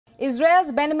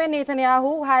Israel's Benjamin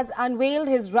Netanyahu has unveiled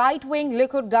his right-wing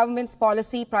LUKID government's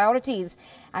policy priorities.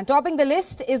 And topping the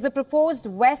list is the proposed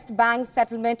West Bank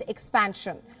settlement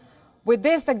expansion. With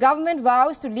this, the government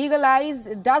vows to legalize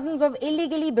dozens of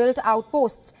illegally built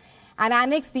outposts and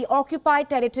annex the occupied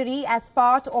territory as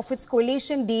part of its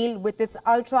coalition deal with its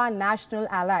ultra-national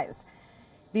allies.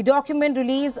 The document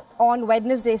released on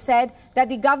Wednesday said that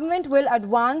the government will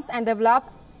advance and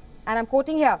develop, and I'm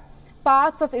quoting here,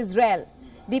 parts of Israel.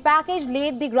 The package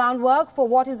laid the groundwork for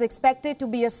what is expected to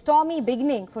be a stormy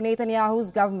beginning for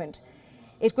Netanyahu's government.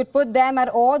 It could put them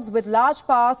at odds with large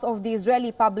parts of the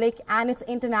Israeli public and its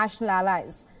international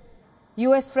allies.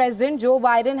 US President Joe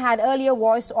Biden had earlier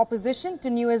voiced opposition to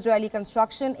new Israeli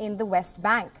construction in the West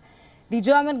Bank. The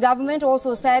German government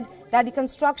also said that the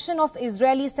construction of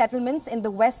Israeli settlements in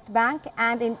the West Bank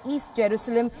and in East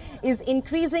Jerusalem is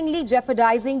increasingly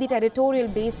jeopardizing the territorial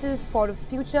basis for a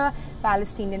future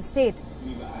Palestinian state.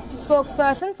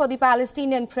 Spokesperson for the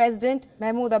Palestinian President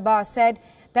Mahmoud Abbas said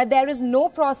that there is no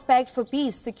prospect for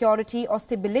peace, security or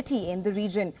stability in the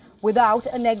region without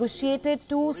a negotiated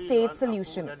two-state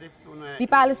solution. The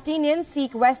Palestinians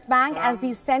seek West Bank as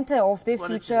the center of their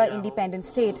future independent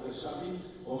state.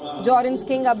 Jordan's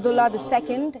King Abdullah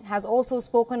II has also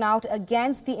spoken out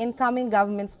against the incoming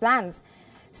government's plans.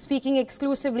 Speaking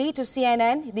exclusively to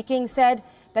CNN, the king said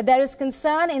that there is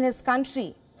concern in his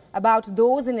country about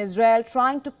those in Israel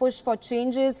trying to push for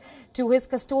changes to his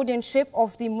custodianship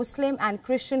of the Muslim and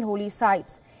Christian holy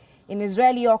sites in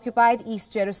Israeli-occupied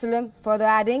East Jerusalem, further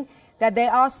adding that there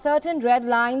are certain red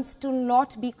lines to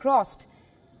not be crossed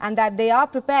and that they are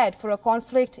prepared for a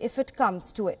conflict if it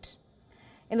comes to it.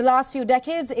 In the last few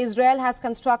decades, Israel has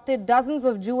constructed dozens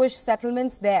of Jewish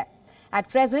settlements there. At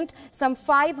present, some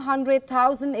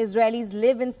 500,000 Israelis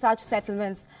live in such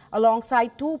settlements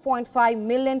alongside 2.5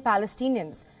 million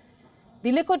Palestinians.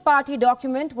 The Likud party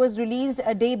document was released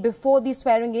a day before the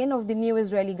swearing-in of the new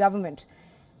Israeli government.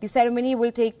 The ceremony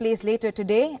will take place later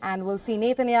today and will see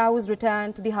Netanyahu's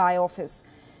return to the high office.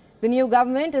 The new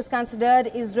government is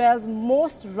considered Israel's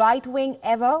most right-wing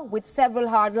ever, with several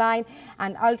hardline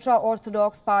and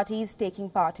ultra-Orthodox parties taking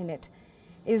part in it.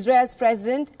 Israel's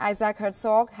President Isaac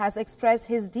Herzog has expressed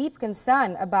his deep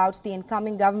concern about the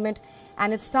incoming government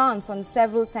and its stance on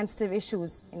several sensitive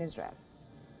issues in Israel.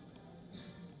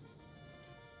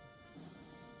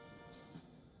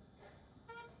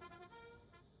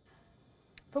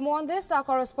 For more on this, our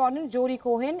correspondent Jody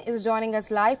Cohen is joining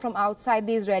us live from outside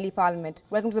the Israeli parliament.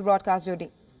 Welcome to the broadcast, Jody.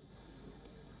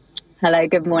 Hello,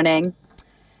 good morning.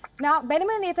 Now,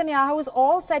 Benjamin Netanyahu is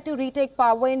all set to retake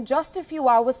power in just a few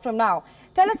hours from now.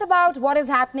 Tell us about what is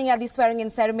happening at the swearing-in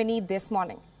ceremony this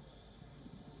morning.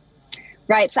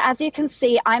 Right, so as you can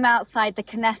see, I'm outside the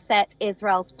Knesset,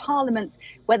 Israel's parliament,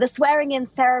 where the swearing-in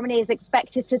ceremony is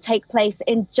expected to take place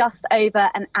in just over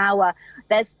an hour.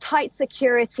 There's tight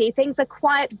security. Things are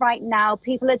quiet right now.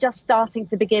 People are just starting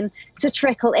to begin to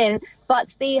trickle in.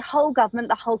 But the whole government,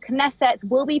 the whole Knesset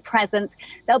will be present.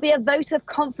 There'll be a vote of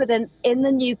confidence in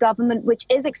the new government, which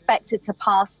is expected to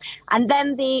pass. And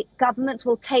then the government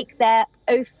will take their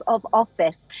oaths of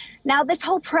office. Now, this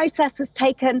whole process has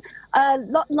taken a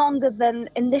lot longer than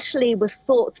initially was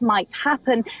thought might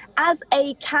happen. As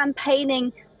a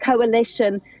campaigning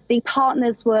coalition, the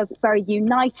partners were very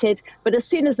united, but as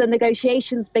soon as the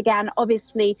negotiations began,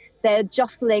 obviously they're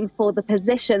jostling for the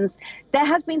positions. There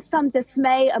has been some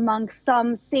dismay among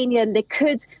some senior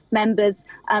Likud members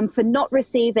for not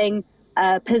receiving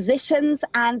positions,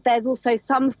 and there's also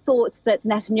some thought that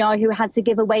Netanyahu had to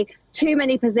give away too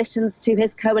many positions to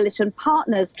his coalition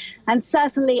partners. And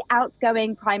certainly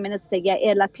outgoing Prime Minister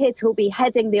Yair Lapid, who will be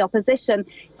heading the opposition,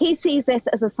 he sees this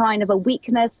as a sign of a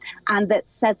weakness and that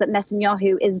says that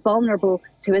Netanyahu is vulnerable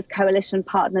to his coalition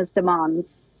partners'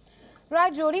 demands.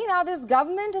 Right, Jody. Now, this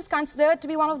government is considered to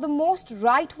be one of the most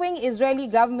right-wing Israeli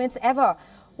governments ever.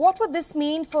 What would this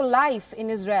mean for life in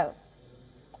Israel?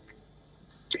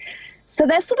 So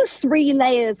there's sort of three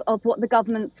layers of what the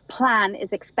government's plan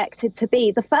is expected to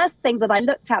be. The first thing that I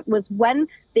looked at was when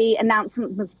the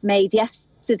announcement was made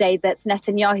yesterday that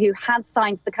Netanyahu had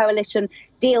signed the coalition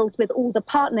deals with all the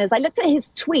partners. I looked at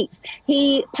his tweets.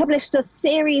 He published a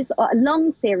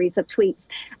long series of tweets,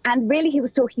 and really he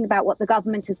was talking about what the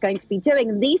government is going to be doing.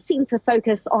 And these seem to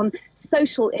focus on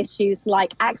social issues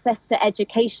like access to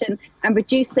education and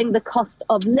reducing the cost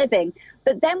of living.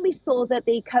 But then we saw that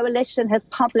the coalition has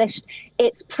published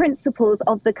its principles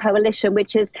of the coalition,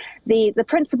 which is the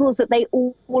principles that they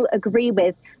all agree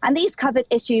with. And these covered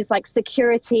issues like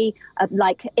security,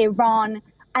 like Iran,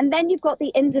 And then you've got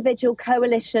the individual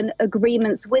coalition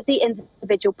agreements with the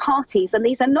individual parties. And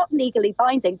these are not legally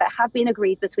binding, but have been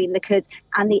agreed between LUKID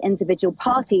and the individual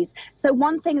parties. So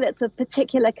one thing that's of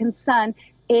particular concern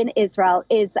in Israel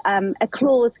is a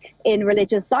clause in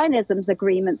religious Zionism's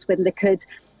agreements with LUKID,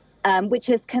 which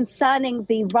is concerning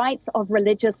the rights of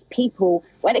religious people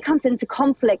when it comes into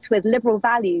conflict with liberal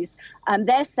values.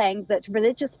 They're saying that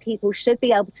religious people should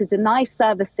be able to deny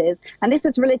services, and this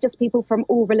is religious people from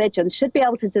all religions, should be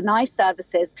able to deny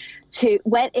services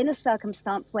in a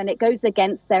circumstance when it goes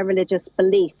against their religious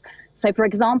belief. So, for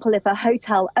example, if a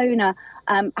hotel owner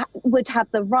would have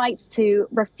the right to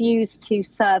refuse to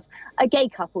serve a gay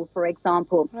couple, for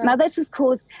example. Right. Now, this has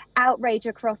caused outrage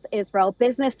across Israel.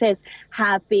 Businesses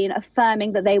have been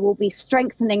affirming that they will be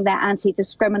strengthening their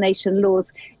anti-discrimination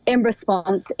laws in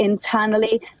response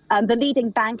internally. The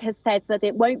leading bank has said that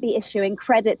it won't be issuing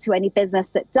credit to any business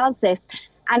that does this.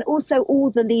 And also all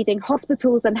the leading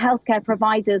hospitals and healthcare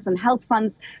providers and health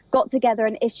funds got together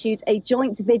and issued a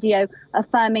joint video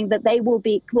affirming that they will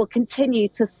continue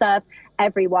to serve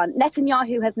everyone.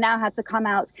 Netanyahu has now had to come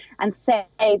out and say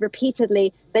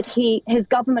repeatedly that his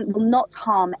government will not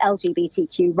harm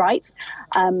LGBTQ rights.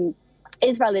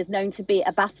 Israel is known to be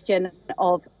a bastion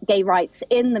of gay rights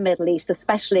in the Middle East,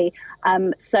 especially.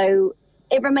 So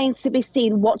it remains to be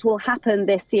seen what will happen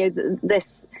this year.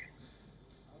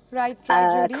 Right,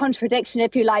 contradiction,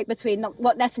 if you like, between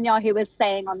what Netanyahu is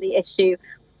saying on the issue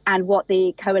and what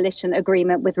the coalition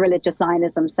agreement with religious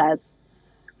Zionism says.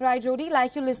 Right, Jody,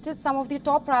 like you listed some of the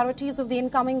top priorities of the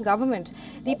incoming government.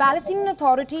 The Palestinian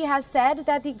Authority has said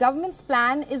that the government's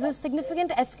plan is a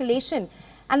significant escalation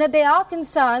and that there are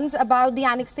concerns about the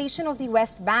annexation of the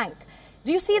West Bank.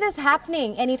 Do you see this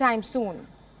happening anytime soon?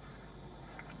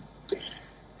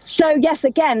 So, yes,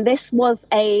 again, this was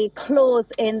a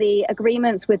clause in the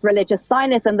agreements with religious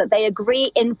Zionism that they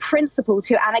agree in principle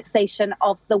to annexation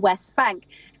of the West Bank.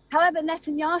 However,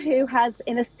 Netanyahu has,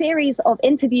 in a series of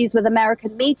interviews with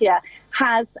American media,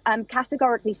 has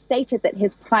categorically stated that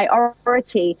his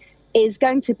priority is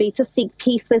going to be to seek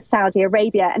peace with Saudi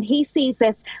Arabia. And he sees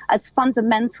this as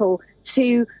fundamental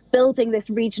to building this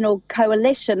regional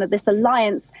coalition, this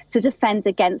alliance to defend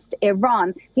against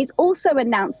Iran. He's also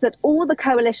announced that all the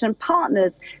coalition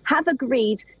partners have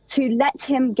agreed to let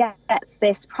him get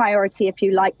this priority, if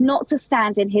you like, not to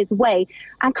stand in his way.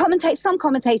 And some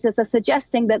commentators are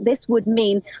suggesting that this would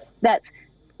mean that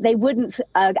they wouldn't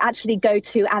actually go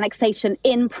to annexation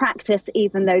in practice,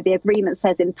 even though the agreement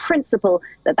says in principle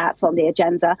that that's on the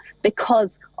agenda,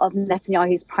 because of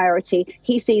Netanyahu's priority.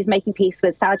 He sees making peace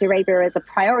with Saudi Arabia as a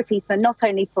priority for not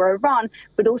only for Iran,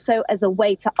 but also as a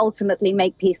way to ultimately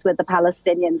make peace with the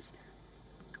Palestinians.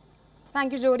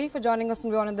 Thank you, Jody, for joining us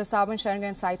on WION this hour and sharing your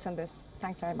insights on this.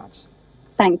 Thanks very much.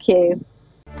 Thank you.